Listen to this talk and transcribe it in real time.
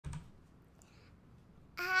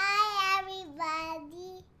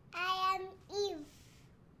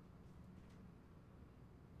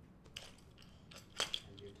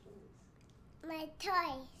toys.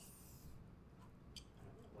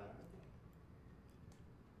 What are they?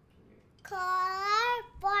 Car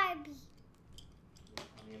Barbie. Can you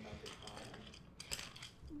tell me about the car?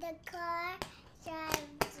 The car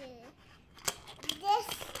drives this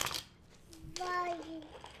Barbie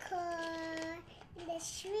car in the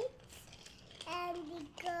streets, and they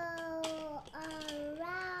go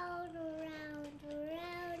around,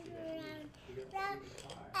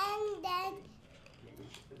 and then Maybe you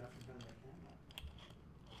should put it up in front of the camera.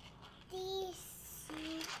 these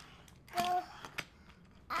go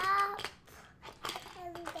up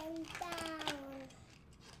and then down.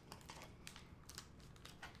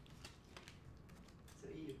 So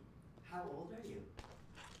Eve, how old are you?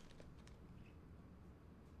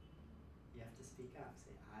 You have to speak up.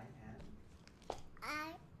 Say,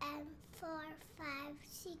 I am 4, 5,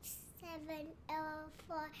 6, 7,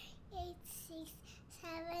 4, 8, 6,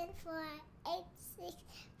 7, 4, 8, 6,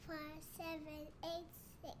 4, 7, 8,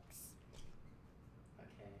 6.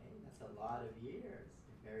 Okay, that's a lot of years.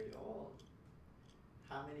 You're very old.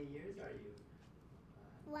 How many years are you?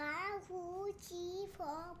 1, 2, 3, 4,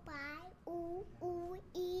 5. Ooh, ooh,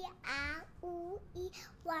 ee, ah, ooh, ee.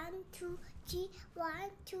 1, 2, 3, 1,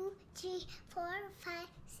 2, 3, 4, 5,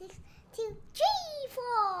 6, 2, 3,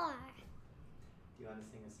 4. Do you want to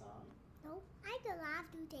sing a song? No, I don't have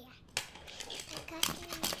to do that. Did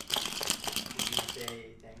you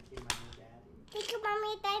say thank you, Mommy, Daddy? Thank you,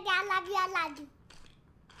 Mommy, Daddy. I love you. I love you.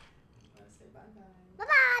 You want to say bye-bye?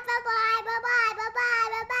 Bye-bye, bye-bye, bye-bye, bye-bye,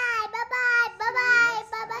 bye-bye, bye-bye, bye-bye,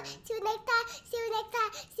 bye-bye. See you next time. See you next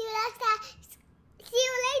time. See you next time. See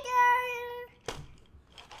you later.